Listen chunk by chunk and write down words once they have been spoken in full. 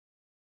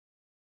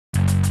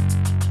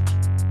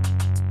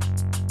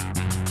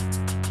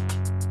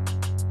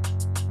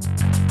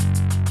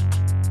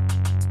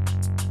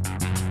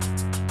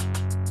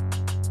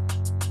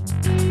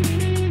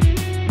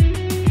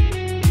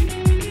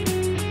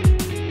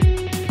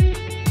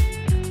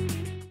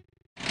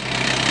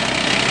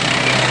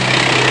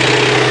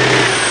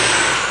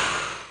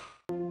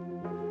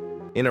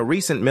In a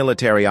recent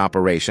military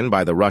operation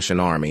by the Russian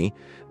Army,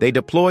 they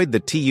deployed the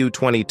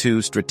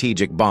Tu-22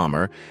 strategic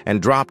bomber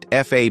and dropped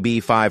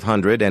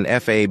FAB-500 and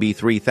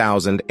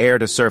FAB-3000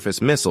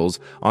 air-to-surface missiles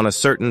on a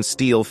certain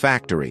steel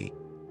factory.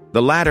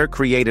 The latter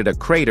created a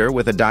crater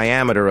with a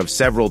diameter of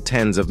several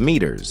tens of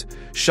meters,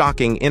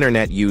 shocking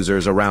internet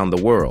users around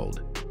the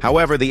world.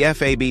 However, the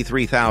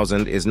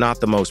FAB-3000 is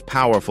not the most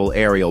powerful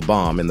aerial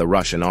bomb in the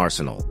Russian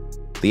arsenal.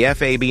 The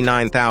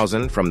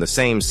FAB-9000 from the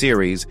same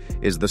series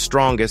is the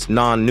strongest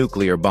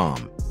non-nuclear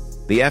bomb.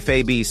 The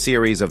FAB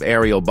series of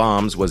aerial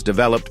bombs was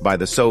developed by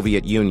the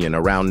Soviet Union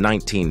around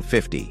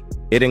 1950.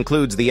 It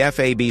includes the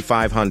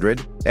FAB-500,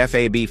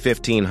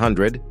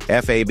 FAB-1500,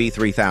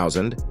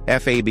 FAB-3000,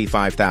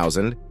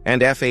 FAB-5000,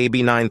 and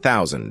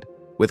FAB-9000,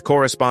 with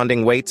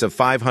corresponding weights of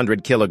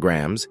 500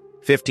 kilograms,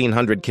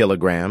 1,500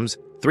 kilograms,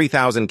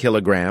 3,000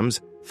 kilograms,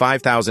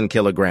 5,000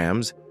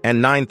 kilograms,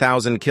 and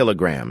 9,000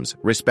 kilograms,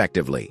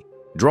 respectively.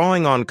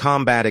 Drawing on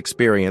combat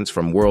experience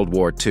from World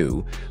War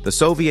II, the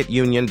Soviet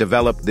Union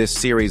developed this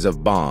series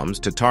of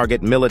bombs to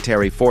target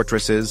military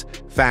fortresses,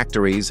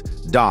 factories,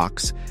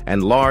 docks,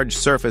 and large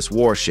surface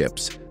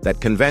warships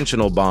that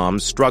conventional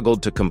bombs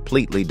struggled to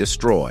completely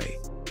destroy.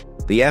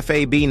 The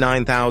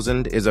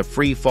FAB-9000 is a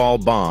free-fall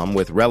bomb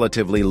with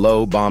relatively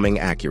low bombing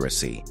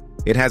accuracy.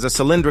 It has a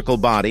cylindrical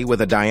body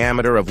with a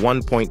diameter of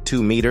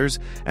 1.2 meters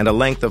and a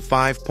length of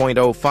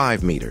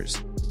 5.05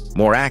 meters.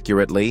 More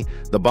accurately,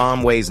 the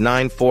bomb weighs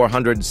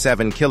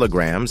 9,407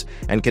 kilograms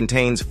and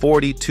contains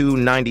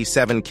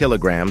 4,297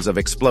 kilograms of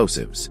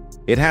explosives.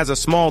 It has a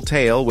small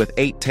tail with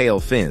 8 tail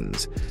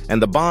fins,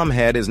 and the bomb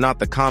head is not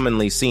the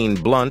commonly seen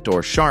blunt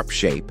or sharp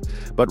shape,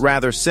 but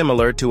rather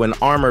similar to an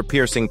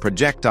armor-piercing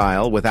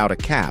projectile without a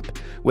cap,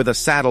 with a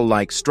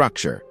saddle-like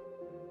structure.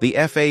 The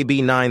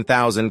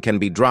FAB-9000 can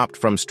be dropped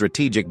from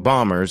strategic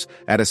bombers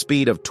at a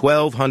speed of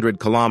 1,200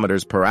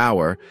 kilometers per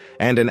hour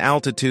and an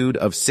altitude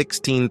of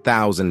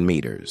 16,000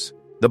 meters.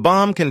 The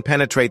bomb can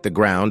penetrate the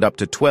ground up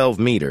to 12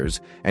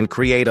 meters and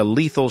create a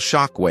lethal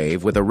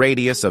shockwave with a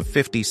radius of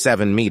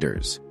 57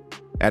 meters.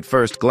 At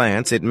first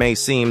glance, it may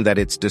seem that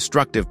its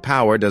destructive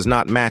power does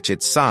not match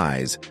its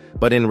size,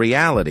 but in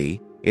reality,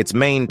 its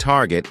main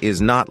target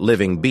is not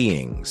living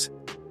beings.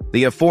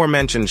 The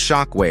aforementioned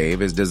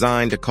shockwave is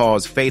designed to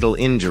cause fatal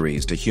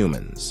injuries to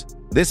humans.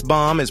 This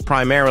bomb is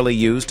primarily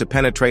used to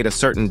penetrate a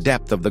certain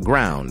depth of the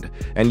ground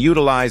and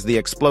utilize the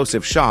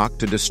explosive shock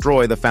to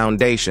destroy the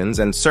foundations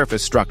and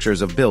surface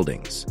structures of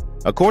buildings.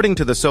 According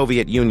to the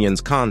Soviet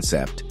Union's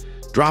concept,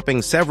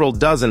 dropping several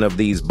dozen of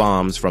these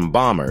bombs from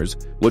bombers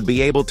would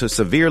be able to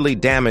severely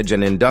damage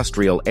an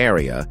industrial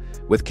area,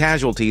 with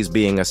casualties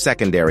being a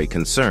secondary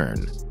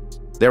concern.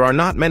 There are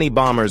not many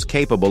bombers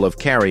capable of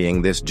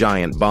carrying this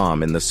giant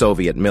bomb in the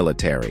Soviet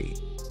military.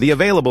 The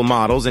available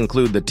models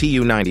include the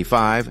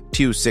Tu-95,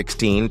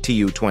 Tu-16,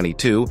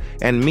 Tu-22,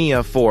 and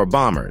Mi-4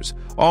 bombers,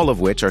 all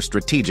of which are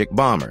strategic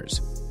bombers.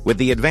 With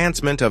the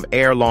advancement of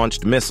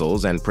air-launched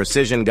missiles and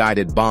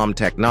precision-guided bomb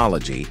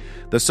technology,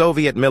 the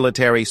Soviet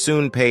military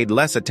soon paid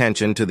less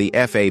attention to the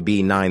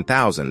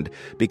FAB-9000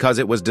 because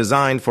it was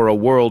designed for a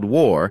world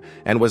war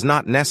and was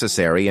not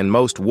necessary in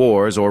most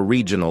wars or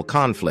regional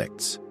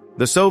conflicts.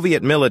 The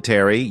Soviet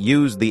military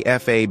used the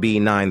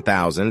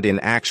FAB-9000 in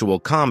actual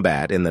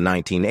combat in the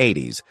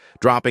 1980s,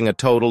 dropping a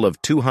total of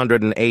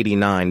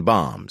 289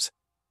 bombs.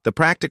 The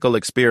practical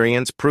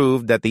experience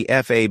proved that the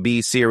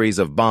FAB series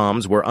of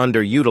bombs were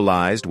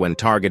underutilized when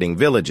targeting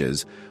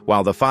villages,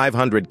 while the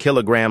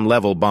 500-kilogram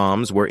level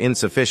bombs were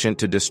insufficient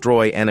to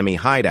destroy enemy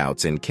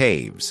hideouts in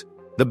caves.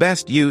 The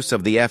best use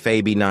of the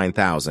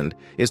FAB-9000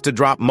 is to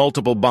drop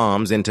multiple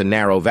bombs into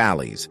narrow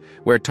valleys,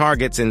 where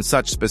targets in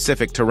such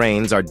specific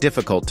terrains are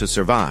difficult to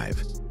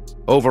survive.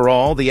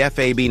 Overall, the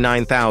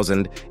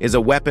FAB-9000 is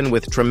a weapon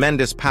with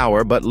tremendous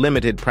power but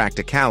limited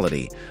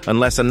practicality,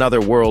 unless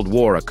another world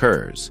war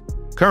occurs.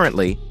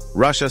 Currently,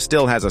 Russia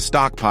still has a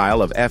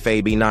stockpile of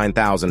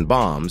FAB-9000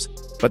 bombs,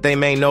 but they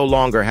may no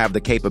longer have the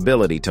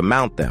capability to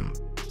mount them.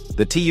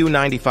 The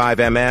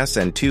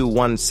Tu-95MS and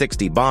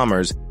Tu-160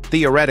 bombers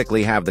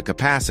theoretically have the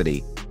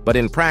capacity, but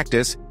in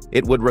practice,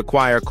 it would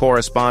require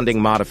corresponding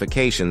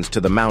modifications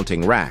to the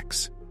mounting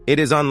racks. It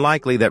is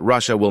unlikely that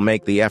Russia will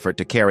make the effort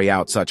to carry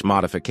out such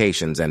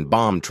modifications and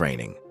bomb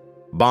training.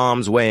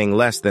 Bombs weighing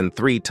less than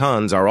 3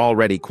 tons are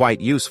already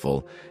quite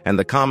useful, and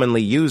the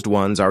commonly used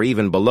ones are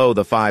even below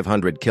the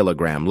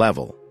 500-kilogram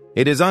level.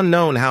 It is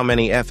unknown how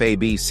many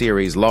FAB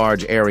series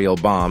large aerial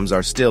bombs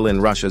are still in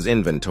Russia's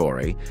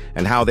inventory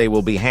and how they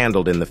will be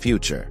handled in the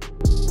future.